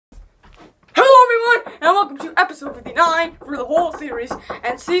episode 59 for the whole series,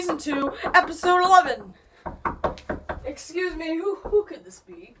 and season 2, episode 11. Excuse me, who could this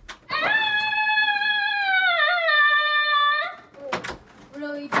be?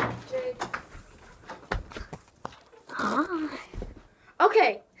 Really, Jade?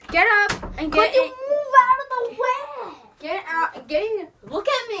 Okay, get up and get. Could you move out of the way? Get out and look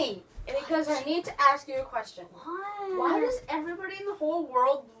at me, because I need to ask you a question. Why does everybody in the whole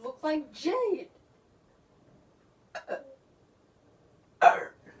world look like Jade?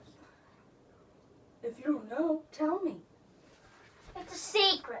 If you don't know, tell me. It's a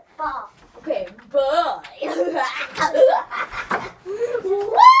secret, Bob. Okay, bye. Woo! Woo! Stop!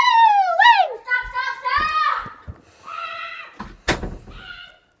 Move!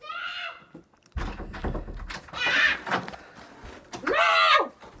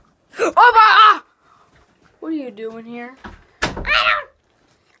 Oh, what are you doing here?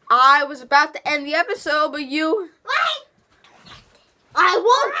 I was about to end the episode, but you... Wait! I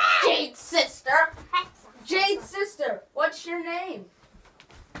won't, Jade's sister. Jade's sister, what's your name?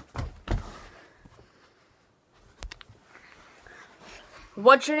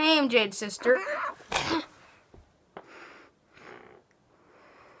 What's your name, Jade's sister?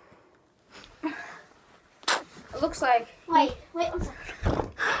 It looks like... Wait 1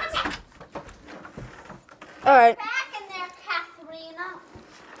 second. Alright. Back in there, Katharina.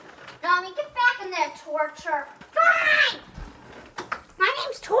 Mommy, get back in there, Torture. Fine! My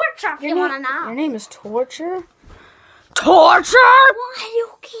name's Torture, if you want to know. Your name is Torture? Torture? Why do you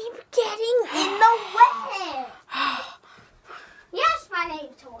keep getting in the way? Yes, my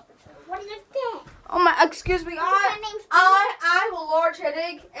name's Torture. What do you think? Oh my, excuse me. My name's I have a large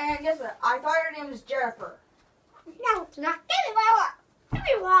headache, and guess what? I thought your name was Jennifer. No, it's not. Give me my water. Give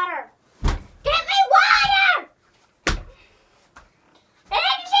me water. Give me water! Let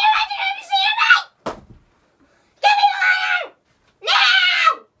me see it. Let me see it. Give me water! Now!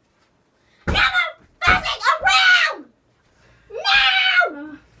 No more buzzing around!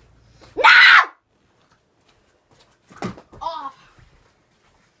 Now! No! Oh.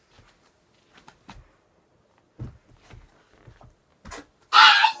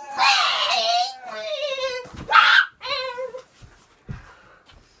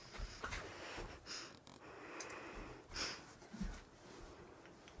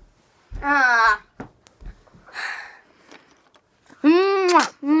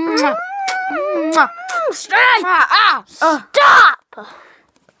 Stop!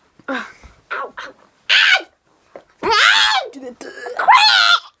 Ow, ow.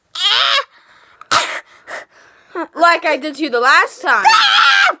 Like I did to you the last time.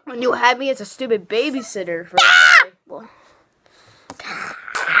 When you had me as a stupid babysitter for a day. What do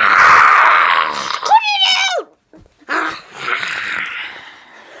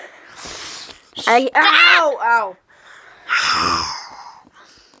you do? Ow.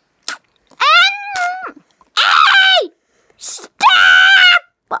 Hey! Stop!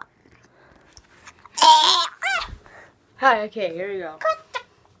 Hi, okay, here you go.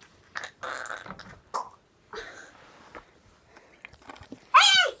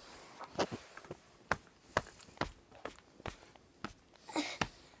 Hey!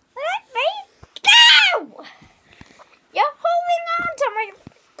 Let me go! You're holding on to me.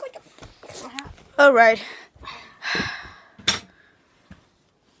 All right.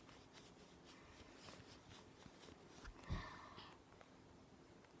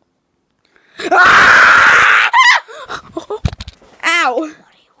 Ow!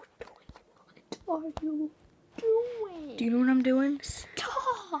 What are you doing? Do you know what I'm doing?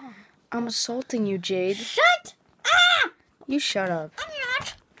 Stop! I'm assaulting you, Jade. Shut up! You shut up. I'm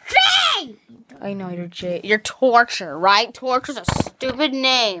not Jade! I know you're Jade. You're Torture, right? Torture's a stupid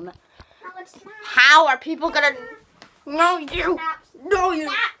name. No, it's not. How are people gonna... No, you! Stop. No, you!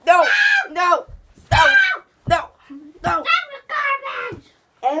 Stop. No! Stop. No! Stop! No! No! Stop the garbage!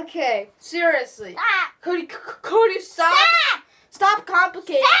 Okay, seriously. Stop! Could you stop? Stop! Stop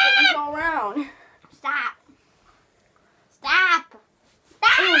complicating Stop. things all around. Stop! Stop!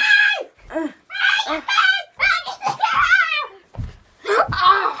 Stop!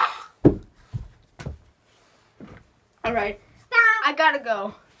 All right, Stop! I gotta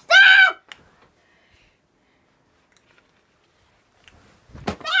go. Stop!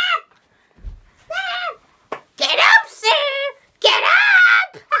 Stop! Stop! Get up, sir! Get up!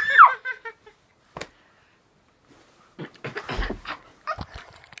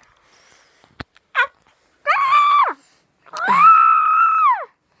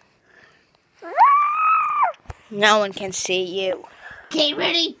 No one can see you. Okay,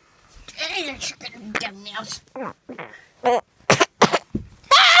 ready?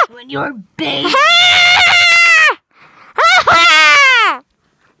 When you're big.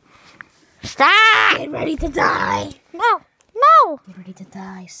 Get ready to die. No. No. Get ready to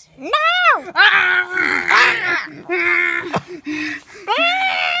die, sir. No.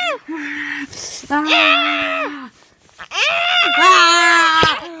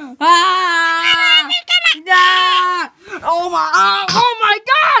 Oh my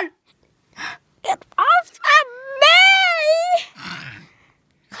God! Get off of me!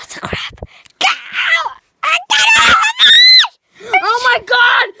 What the crap? Get out! Get off of me! Oh my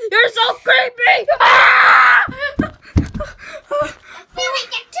God! You're so creepy! Ah! You weigh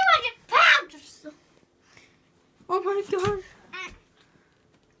 200 pounds! Oh my God!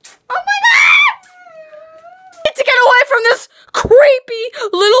 Oh my God! I need to get away from this creepy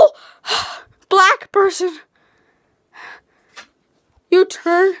little black person. You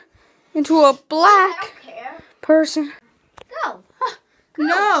turn into a black person. Go.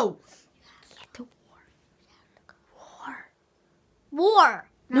 No. War.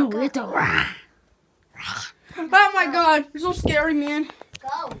 No, we have to. Oh my God! You're so scary, man.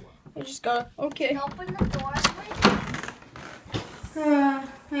 Go. I just got. Okay. Open the door.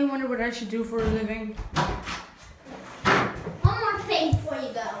 I wonder what I should do for a living. One more thing before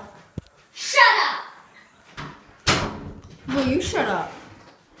you go. Shut up. Well, you shut up.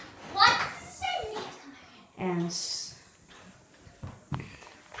 What? And.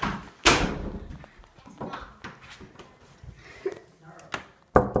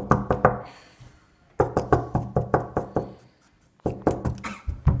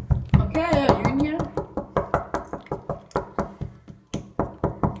 Okay, you're in here.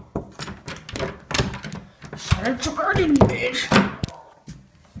 Shut up, Jordan, bitch.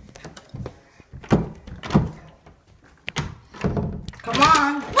 Come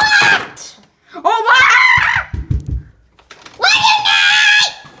on. What? Oh my! What do you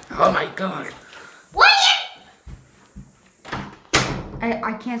need? Oh my God. What do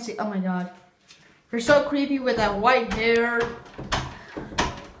I can't see. Oh my God. You're so creepy with that white hair.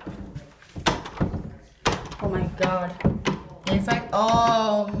 Oh my God. In fact,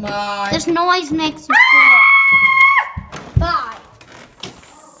 oh my. This noise makes you cool. Bye.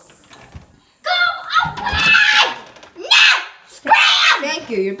 Go away! No! Scram! Thank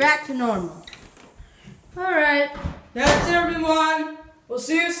you. You're back to normal. All right. That's everyone. We'll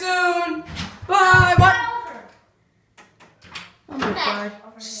see you soon. Bye. What? Oh my God.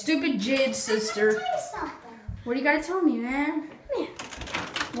 Stupid Jade sister. Tell me something. What do you gotta tell me, man? Come here.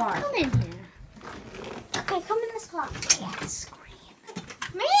 Why? Come in here. Okay, come in this box. Yeah, scream.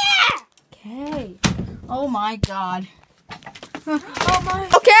 Come here! Okay. Oh my God. Oh my.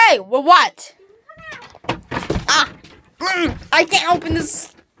 Okay. Well, what? Ah. I can't open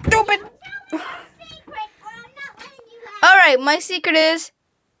this stupid. All right. My secret is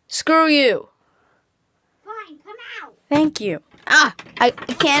screw you. Fine, come out. Thank you. Ah. I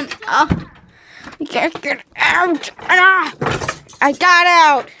can't. I can't get out. Ah. I got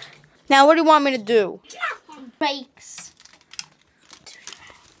out. Now, what do you want me to do? Bakes.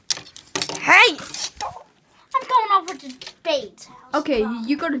 Hey. I'm going over to Bates' house. Okay,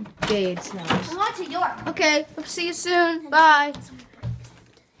 you go to Jade's house. I'm going to yours. Okay, I'll see you soon. Bye.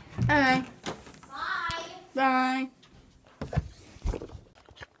 Bye. Bye. Bye.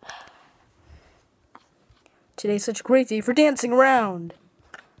 Today's such a great day for dancing around.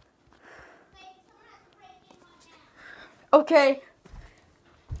 Okay.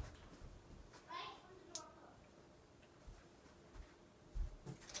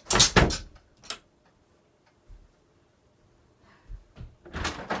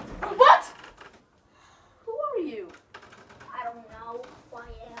 What? Who are you? I don't know who I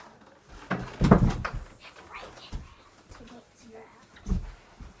am.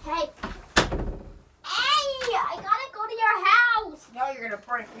 Hey. Hey, I gotta go to your house. Now you're gonna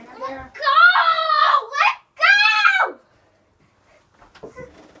break in there. Go! Let go!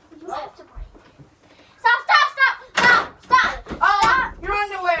 You have to break. Stop! Oh, your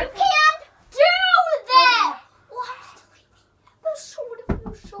underwear. You can't do that! What? I'm sure if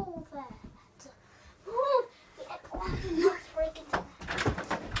you show that. Let's break into that.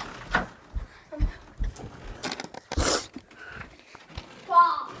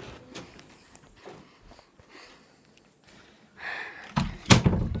 Stop.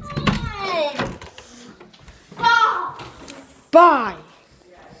 Stop. Bye.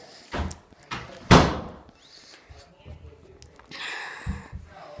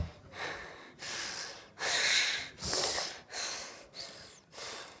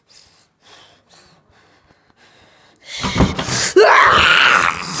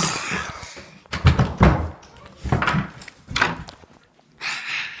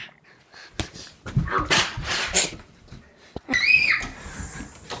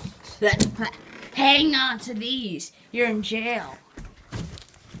 Hang on to these. You're in jail.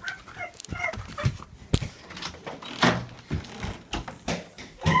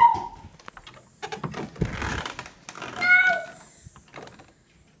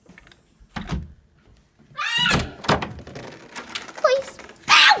 Please.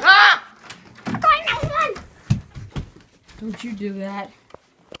 Ah! Don't you do that.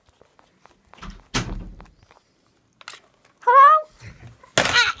 Hello?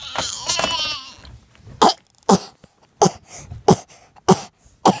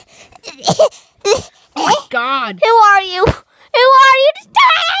 Oh my God. Who are you? Who are you?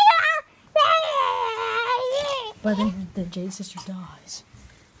 But then the Jade sister dies.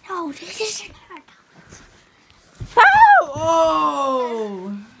 No, this isn't her.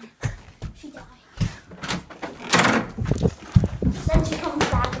 Oh! She died. Then she comes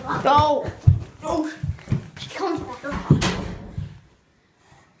back alive. Go! Oh! She comes back alive.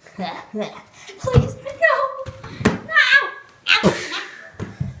 Please, no. No.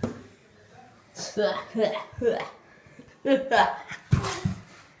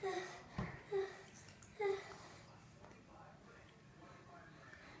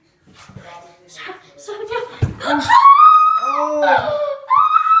 So now. Oh!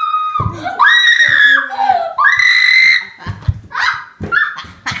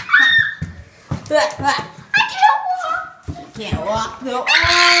 Can't walk though.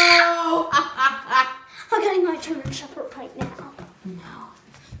 Oh! I'm getting my German Shepherd right now. No.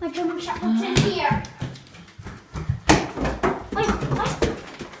 My German Shepherd's in here. Wait, what?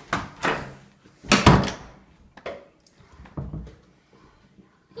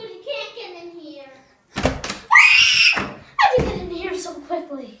 Good, you can't get in here. How'd you get in here so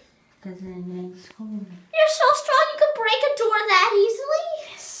quickly? Because then it's cold. You're so strong you could break a door that easily?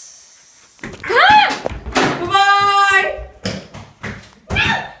 Yes. Ah! Bye-bye! No!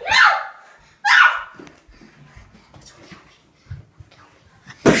 No! Ah!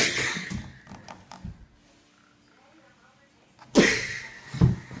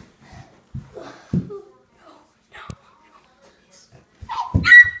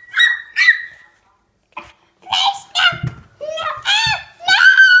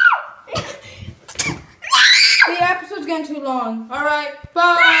 The episode's getting too long. Alright,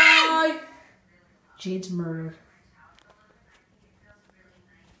 bye! Jade's murdered.